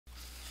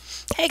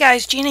Hey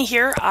guys, Gina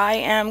here. I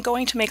am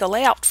going to make a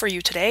layout for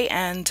you today,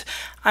 and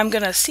I'm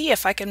going to see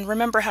if I can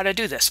remember how to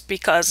do this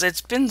because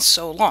it's been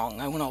so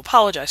long. I want to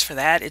apologize for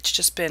that. It's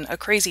just been a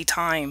crazy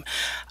time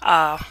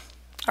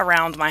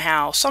around my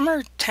house.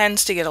 Summer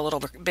tends to get a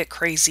little bit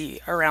crazy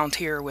around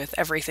here with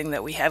everything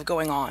that we have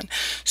going on.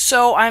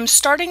 So I'm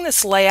starting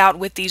this layout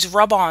with these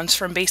rub-ons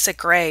from Basic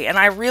Gray, and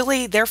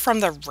they're from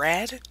the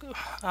Red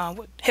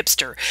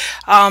Hipster.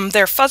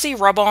 They're fuzzy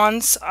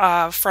rub-ons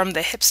from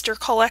the Hipster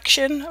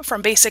collection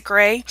from Basic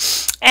Gray,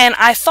 and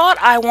I thought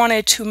I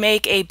wanted to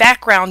make a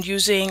background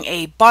using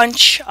a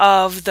bunch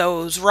of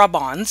those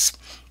rub-ons.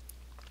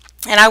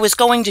 And I was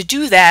going to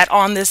do that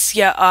on this,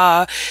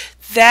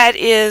 that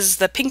is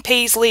the Pink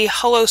Paisley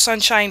Hello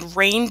Sunshine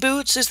Rain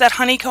Boots, is that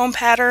honeycomb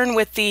pattern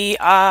with the,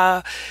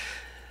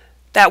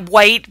 that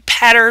white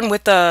pattern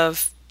with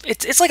the,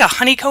 it's like a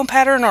honeycomb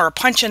pattern or a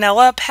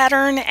punchinella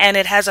pattern, and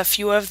it has a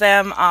few of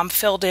them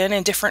filled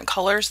in different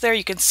colors there.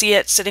 You can see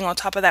it sitting on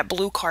top of that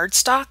blue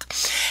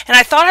cardstock. And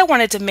I thought I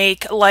wanted to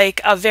make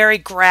like a very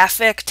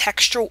graphic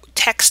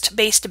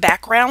text-based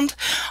background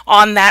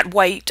on that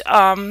white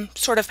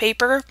sort of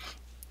paper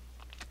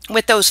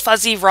with those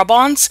fuzzy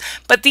rub-ons,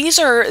 but these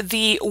are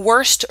the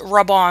worst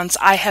rub-ons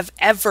I have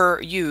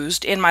ever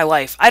used in my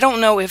life. I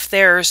don't know if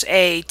there's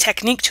a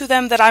technique to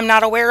them that I'm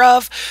not aware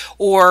of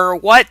or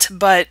what,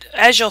 but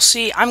as you'll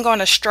see, I'm going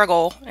to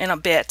struggle in a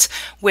bit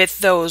with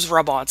those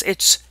rub-ons.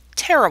 It's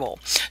terrible.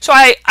 So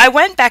I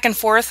went back and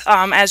forth,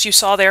 as you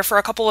saw there, for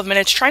a couple of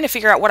minutes trying to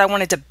figure out what I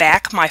wanted to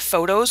back my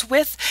photos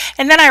with,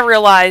 and then I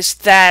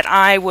realized that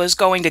I was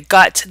going to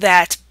gut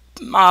that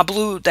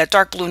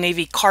dark blue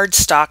navy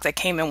cardstock that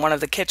came in one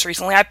of the kits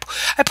recently. I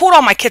pulled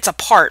all my kits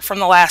apart from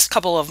the last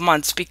couple of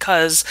months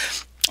because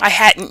I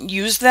hadn't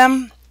used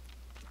them.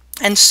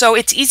 And so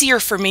it's easier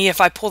for me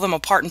if I pull them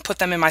apart and put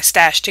them in my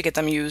stash to get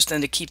them used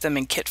than to keep them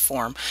in kit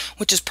form,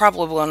 which is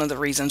probably one of the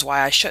reasons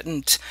why I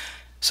shouldn't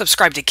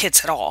subscribe to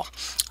kits at all.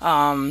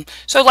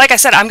 So like I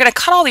said, I'm going to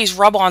cut all these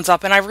rub-ons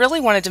up, and I really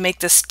wanted to make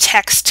this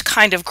text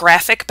kind of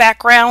graphic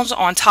background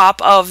on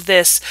top of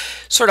this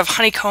sort of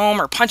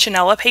honeycomb or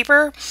punchinella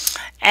paper,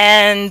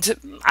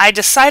 and I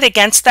decide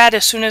against that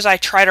as soon as I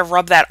try to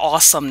rub that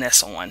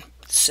awesomeness on.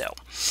 So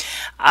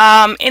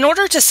in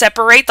order to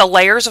separate the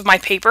layers of my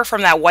paper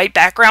from that white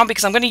background,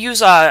 because I'm going to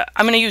use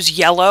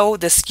yellow,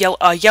 this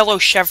yellow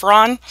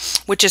chevron,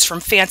 which is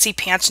from Fancy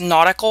Pants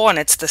Nautical, and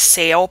it's the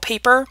sail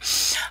paper,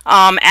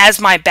 as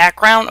my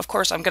background. Of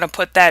course, I'm going to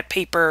put that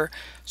paper,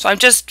 so I'm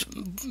just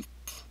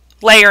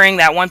layering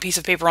that one piece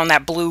of paper on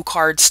that blue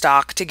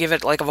cardstock to give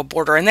it like of a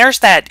border. And there's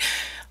that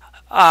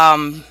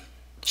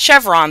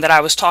chevron that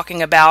I was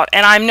talking about,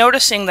 and I'm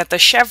noticing that the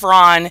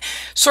chevron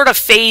sort of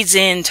fades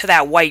into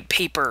that white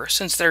paper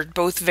since they're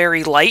both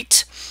very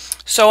light.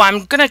 So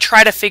I'm going to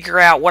try to figure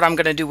out what I'm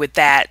going to do with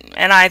that.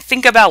 And I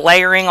think about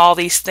layering all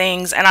these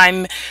things, and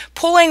I'm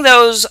pulling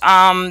those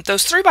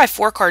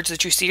 3x4 cards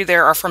that you see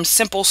there are from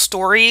Simple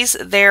Stories.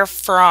 They're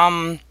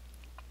from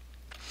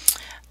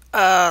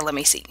let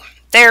me see.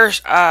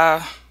 There's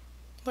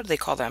what do they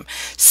call them?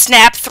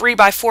 Snap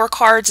 3x4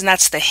 cards, and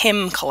that's the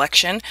hymn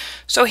collection.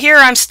 So here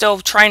I'm still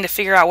trying to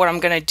figure out what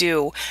I'm going to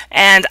do,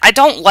 and I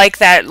don't like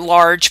that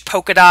large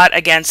polka dot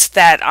against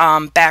that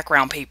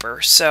background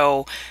paper.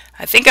 So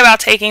I think about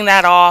taking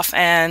that off,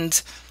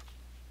 and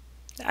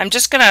I'm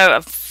just going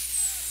to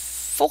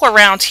fool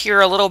around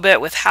here a little bit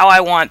with how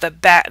I want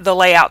the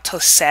layout to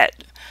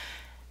set.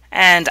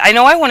 And I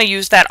know I want to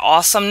use that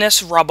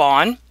awesomeness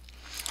rub-on,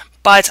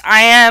 but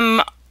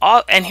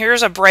and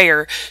here's a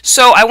brayer.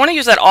 So I want to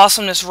use that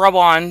awesomeness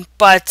rub-on,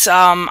 but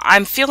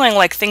I'm feeling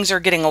like things are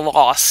getting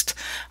lost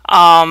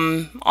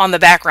on the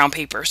background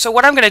paper. So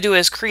what I'm going to do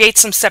is create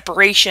some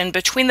separation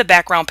between the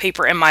background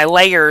paper and my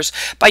layers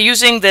by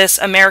using this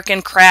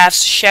American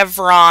Crafts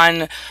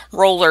chevron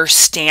roller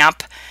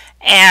stamp.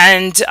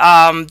 And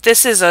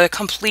this is a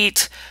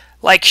complete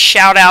like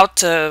shout out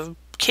to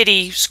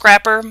Kitty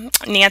Scrapper,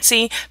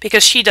 Nancy,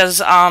 because she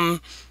does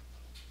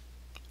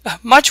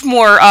much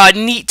more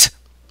neat.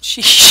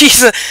 She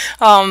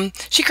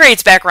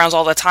creates backgrounds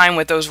all the time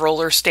with those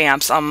roller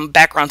stamps,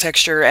 background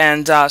texture,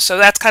 and so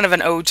that's kind of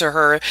an ode to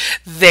her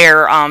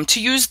there,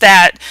 to use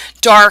that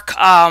dark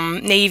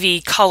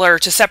navy color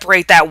to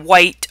separate that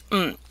white,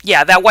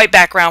 that white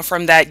background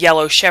from that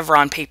yellow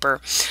chevron paper.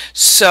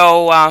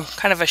 So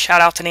kind of a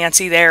shout out to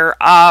Nancy there.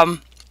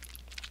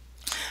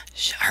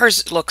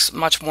 Hers looks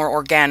much more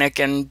organic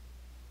and,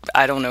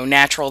 I don't know,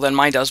 natural than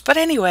mine does. But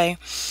anyway,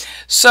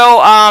 so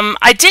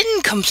I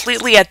didn't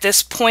completely at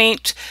this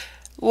point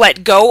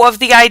let go of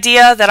the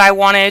idea that I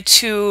wanted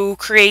to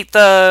create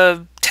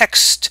the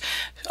text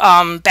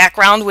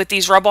background with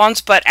these rub-ons,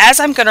 but as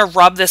I'm going to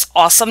rub this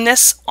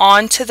awesomeness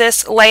onto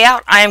this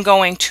layout, I am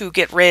going to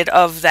get rid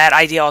of that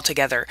idea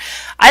altogether.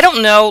 I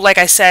don't know, like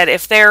I said,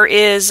 if there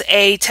is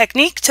a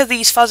technique to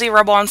these fuzzy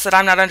rub-ons that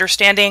I'm not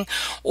understanding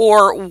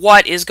or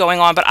what is going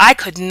on, but I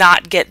could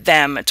not get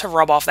them to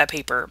rub off that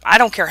paper. I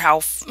don't care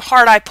how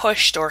hard I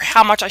pushed or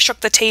how much I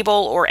shook the table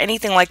or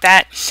anything like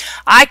that.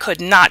 I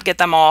could not get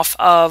them off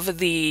of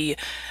the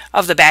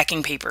of the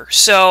backing paper.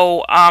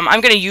 So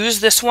I'm going to use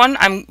this one.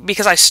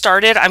 Because I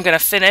started, I'm going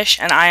to finish,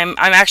 and I'm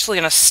actually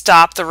going to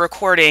stop the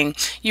recording.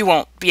 You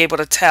won't be able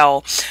to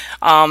tell,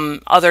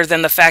 other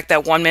than the fact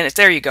that 1 minute.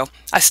 There you go.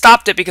 I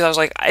stopped it because I was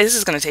like, this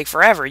is going to take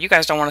forever. You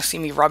guys don't want to see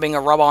me rubbing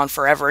a rub-on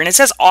forever. And it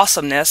says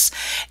awesomeness,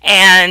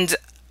 and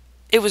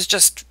it was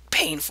just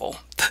painful.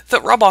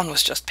 The rub-on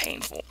was just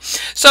painful.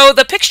 So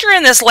the picture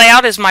in this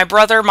layout is my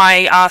brother.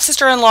 My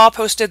sister-in-law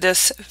posted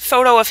this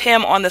photo of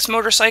him on this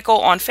motorcycle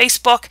on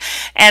Facebook,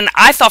 and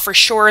I thought for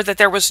sure that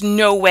there was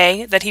no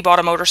way that he bought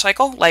a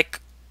motorcycle.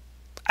 Like,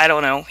 I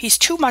don't know. He's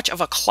too much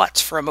of a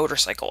klutz for a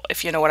motorcycle,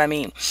 if you know what I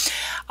mean.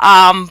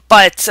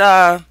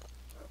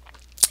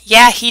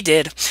 Yeah, he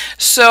did.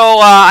 So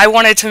I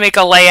wanted to make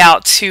a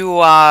layout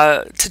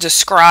to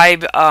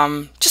describe,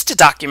 just to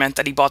document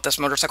that he bought this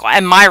motorcycle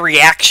and my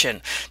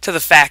reaction to the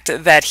fact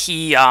that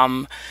he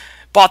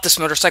bought this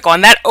motorcycle.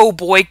 And that oh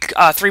boy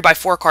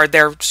 3x4 card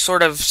there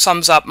sort of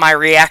sums up my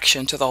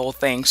reaction to the whole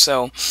thing.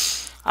 So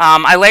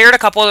I layered a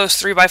couple of those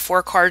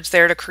 3x4 cards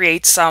there to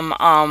create some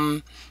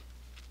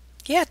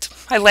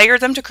I layered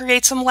them to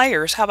create some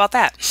layers. How about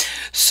that?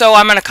 So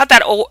I'm going to cut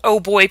that oh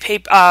boy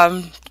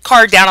paper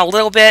card down a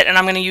little bit, and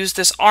I'm going to use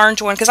this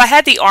orange one because I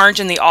had the orange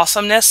in the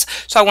awesomeness,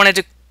 so I wanted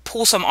to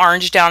pull some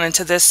orange down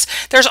into this.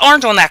 There's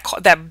orange on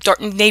that dark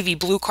navy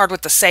blue card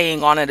with the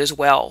saying on it as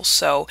well.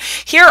 So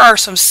here are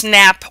some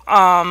snap.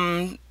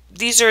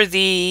 These are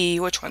the,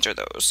 which ones are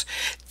those?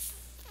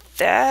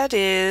 That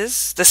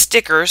is the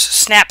stickers,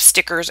 snap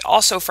stickers,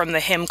 also from the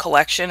hymn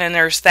collection. And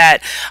there's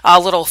that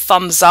little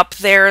thumbs up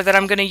there that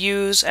I'm going to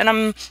use. And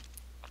I'm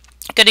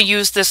going to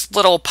use this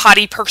little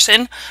potty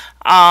person,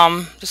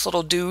 this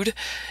little dude,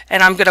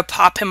 and I'm going to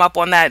pop him up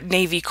on that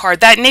navy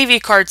card. That navy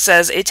card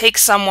says, it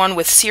takes someone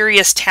with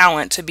serious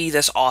talent to be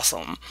this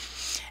awesome.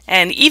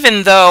 And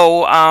even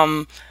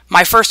though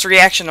my first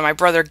reaction to my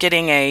brother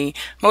getting a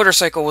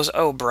motorcycle was,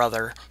 oh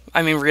brother,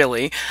 I mean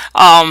really,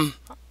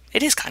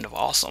 it is kind of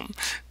awesome.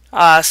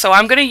 So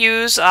I'm going to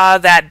use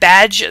that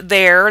badge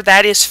there.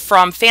 That is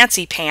from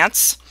Fancy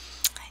Pants,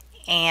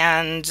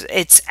 and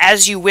it's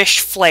As You Wish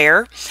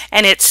Flair,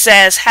 and it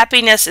says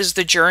happiness is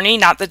the journey,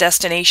 not the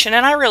destination.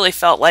 And I really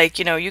felt like,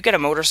 you know, you get a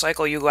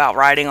motorcycle, you go out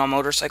riding on a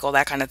motorcycle,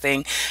 that kind of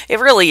thing. It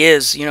really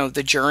is, you know,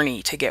 the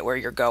journey to get where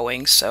you're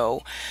going.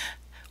 So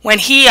when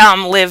he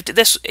lived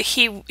this,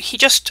 he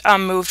just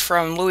moved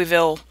from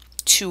Louisville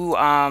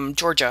to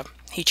Georgia.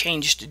 He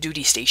changed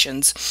duty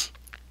stations.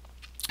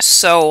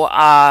 So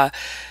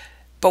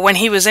but when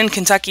he was in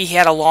Kentucky, he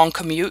had a long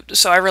commute,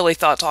 so I really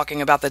thought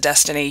talking about the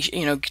destination,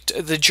 you know,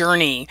 the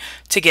journey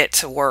to get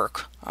to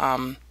work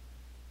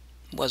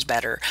was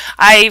better.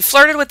 I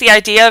flirted with the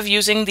idea of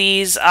using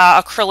these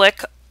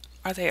acrylic,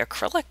 are they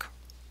acrylic?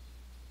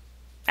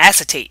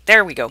 Acetate,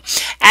 there we go.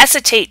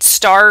 Acetate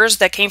stars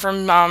that came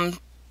from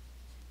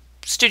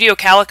Studio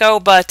Calico,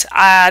 but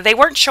they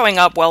weren't showing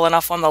up well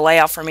enough on the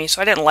layout for me,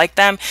 so I didn't like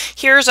them.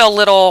 Here's a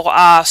little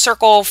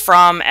circle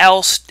from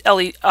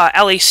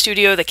Ellie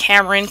Studio, the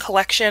Cameron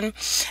collection,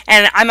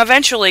 and I'm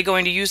eventually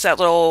going to use that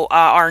little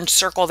orange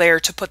circle there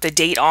to put the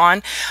date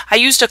on. I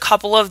used a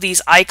couple of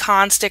these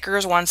icon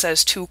stickers. One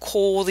says Too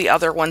Cool, the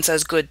other one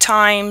says Good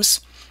Times.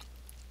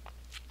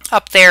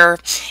 Up there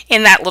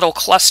in that little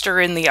cluster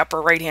in the upper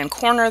right hand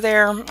corner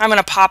there, I'm going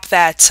to pop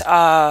that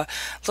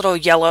little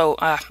yellow,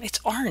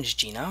 it's orange,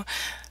 Gina.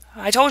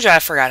 I told you I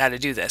forgot how to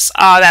do this.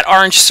 That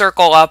orange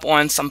circle up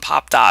on some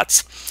pop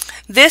dots.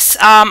 This,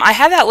 I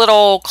have that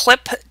little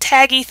clip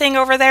taggy thing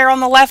over there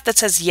on the left that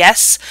says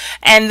yes.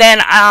 And then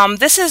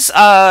this is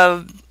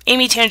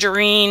Amy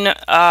Tangerine,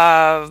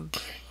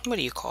 what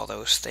do you call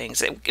those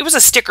things? It was a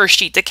sticker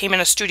sheet that came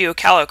in a Studio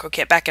Calico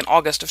kit back in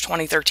August of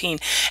 2013,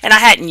 and I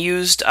hadn't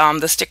used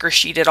the sticker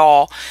sheet at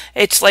all.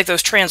 It's like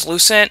those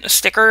translucent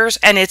stickers,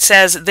 and it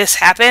says this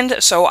happened,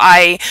 so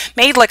I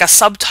made like a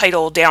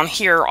subtitle down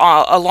here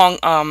along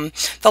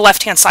the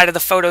left-hand side of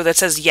the photo that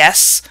says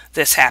yes,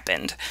 this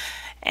happened.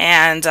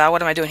 And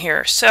what am I doing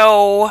here?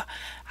 So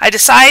I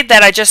decide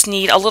that I just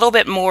need a little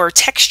bit more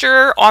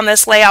texture on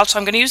this layout, so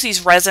I'm going to use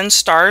these resin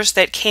stars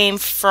that came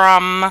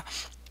from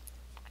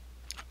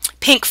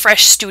Pink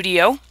Fresh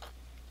Studio.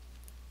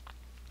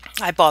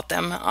 I bought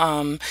them.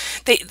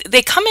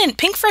 They come in,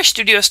 Pink Fresh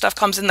Studio stuff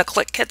comes in the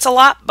click kits a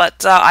lot,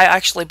 but I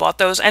actually bought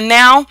those. And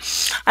now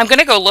I'm going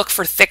to go look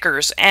for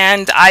thickers.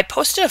 And I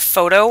posted a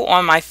photo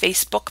on my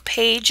Facebook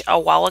page a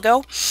while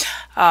ago,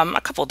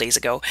 a couple of days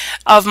ago,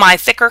 of my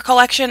thicker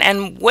collection.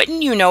 And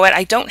wouldn't you know it,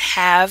 I don't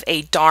have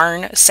a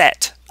darn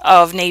set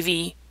of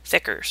navy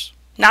thickers.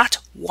 Not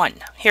one.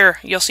 Here,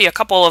 you'll see a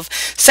couple of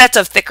sets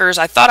of thickers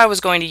I thought I was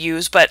going to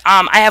use, but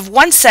I have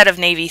one set of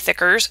navy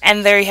thickers,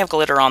 and they have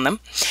glitter on them.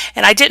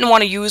 And I didn't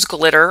want to use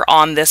glitter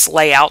on this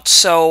layout,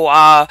 so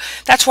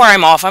that's where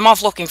I'm off. I'm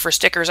off looking for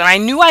stickers, and I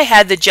knew I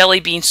had the Jelly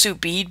Bean Soup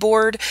bean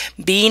board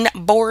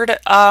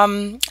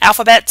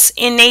alphabets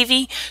in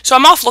navy, so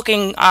I'm off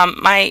looking.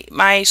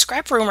 My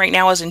scrap room right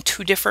now is in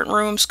 2 different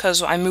rooms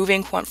because I'm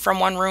moving from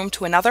one room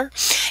to another,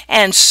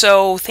 and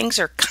so things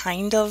are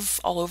kind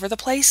of all over the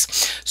place.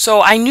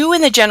 So I knew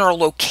in the general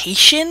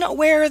location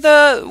where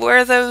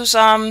those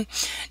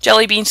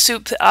jelly bean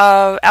soup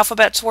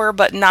alphabets were,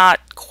 but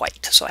not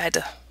quite. So I had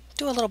to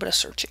do a little bit of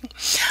searching.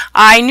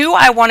 I knew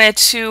I wanted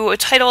to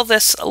title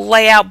this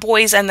layout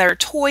Boys and Their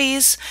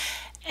Toys,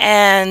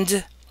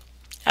 and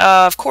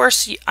of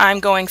course I'm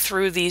going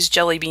through these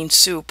jelly bean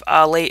soup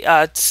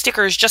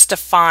stickers just to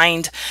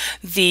find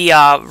the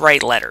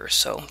right letters.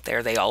 So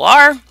there they all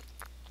are.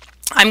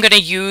 I'm going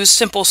to use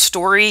Simple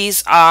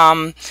Stories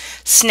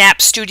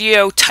Snap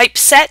Studio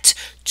typeset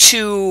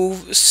to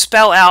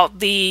spell out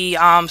the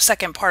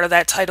second part of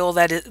that title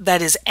that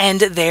is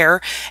end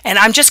there. And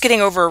I'm just getting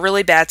over a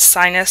really bad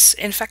sinus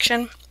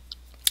infection.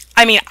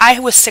 I mean, I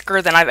was sicker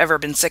than I've ever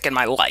been sick in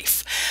my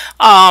life.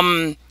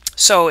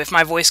 So if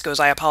my voice goes,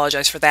 I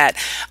apologize for that.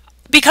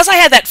 Because I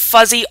had that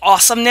fuzzy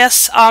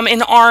awesomeness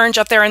in orange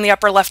up there in the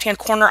upper left-hand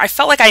corner, I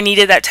felt like I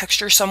needed that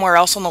texture somewhere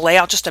else on the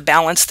layout just to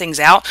balance things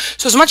out.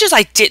 So as much as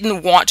I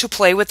didn't want to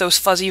play with those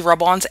fuzzy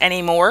rub-ons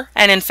anymore,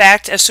 and in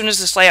fact, as soon as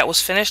this layout was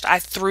finished, I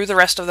threw the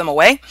rest of them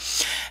away,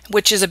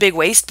 which is a big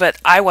waste, but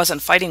I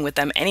wasn't fighting with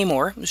them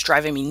anymore. It was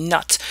driving me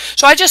nuts.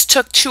 So I just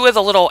took 2 of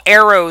the little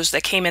arrows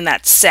that came in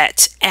that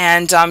set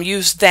and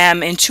used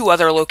them in 2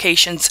 other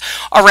locations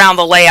around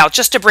the layout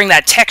just to bring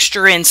that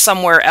texture in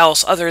somewhere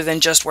else other than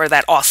just where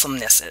that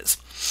awesomeness is.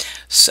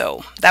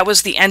 So that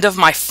was the end of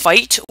my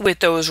fight with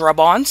those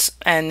rub-ons,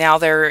 and now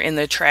they're in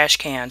the trash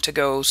can to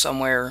go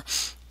somewhere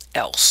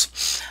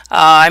else.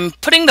 I'm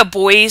putting the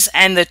boys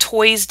and the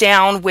toys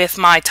down with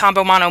my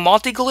Tombow Mono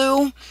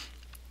multi-glue,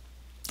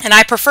 and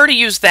I prefer to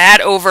use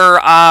that over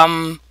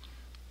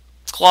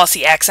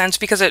glossy accents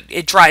because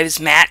it dries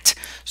matte,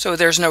 so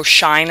there's no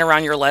shine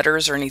around your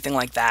letters or anything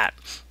like that.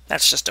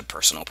 That's just a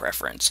personal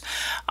preference.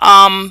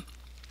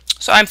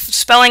 So I'm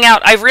spelling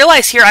out, I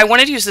realized here I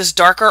wanted to use this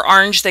darker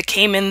orange that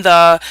came in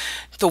that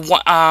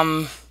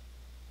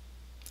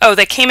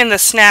came in the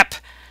Snap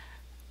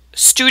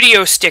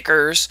Studio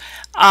stickers,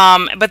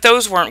 but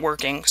those weren't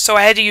working. So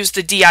I had to use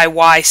the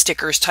DIY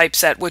stickers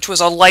typeset, which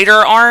was a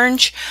lighter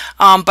orange,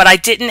 but I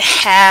didn't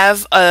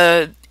have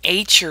a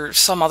H or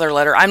some other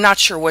letter. I'm not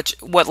sure what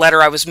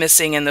letter I was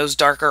missing in those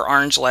darker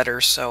orange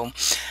letters, so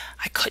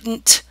I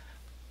couldn't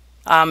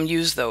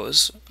use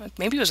those.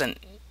 Maybe it was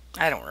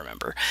I don't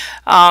remember.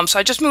 So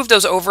I just moved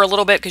those over a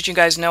little bit because you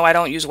guys know I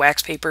don't use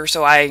wax paper,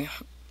 so I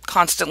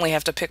constantly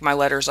have to pick my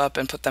letters up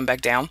and put them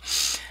back down.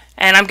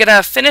 And I'm going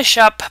to finish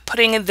up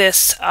putting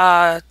this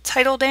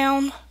title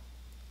down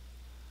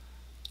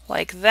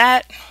like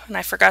that. And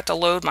I forgot to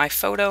load my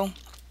photo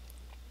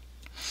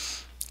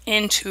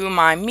into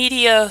my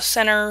media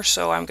center,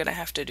 so I'm gonna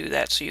have to do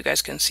that so you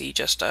guys can see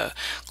just a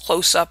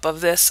close-up of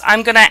this.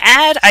 I'm gonna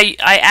add, I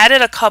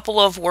added a couple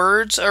of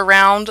words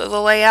around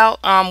the layout.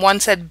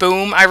 One said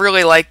boom. I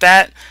really like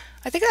that.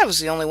 I think that was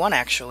the only one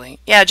actually.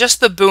 Yeah,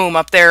 just the boom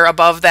up there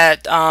above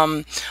that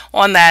on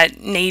that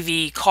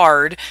navy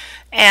card.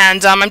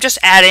 And I'm just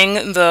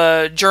adding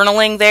the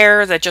journaling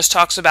there that just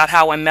talks about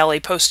how when Melly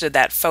posted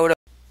that photo,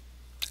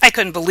 I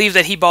couldn't believe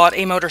that he bought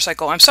a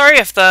motorcycle. I'm sorry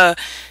if the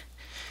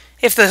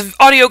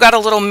audio got a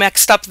little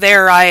mixed up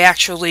there. I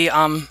actually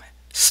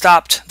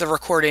stopped the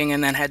recording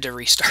and then had to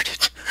restart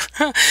it.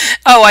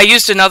 Oh, I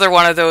used another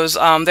one of those.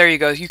 There you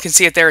go. You can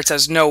see it there. It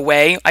says no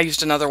way. I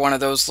used another one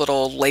of those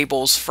little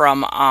labels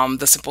from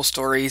the Simple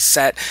Stories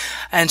set.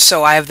 And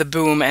so I have the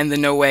boom and the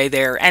no way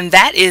there. And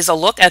that is a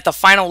look at the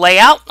final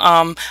layout.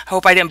 I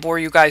hope I didn't bore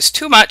you guys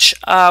too much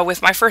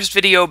with my first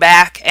video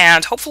back.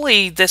 And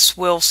hopefully this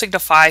will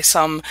signify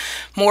some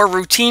more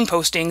routine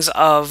postings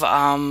of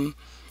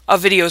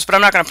videos, but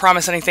I'm not going to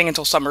promise anything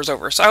until summer's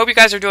over. So I hope you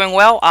guys are doing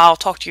well. I'll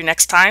talk to you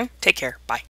next time. Take care. Bye.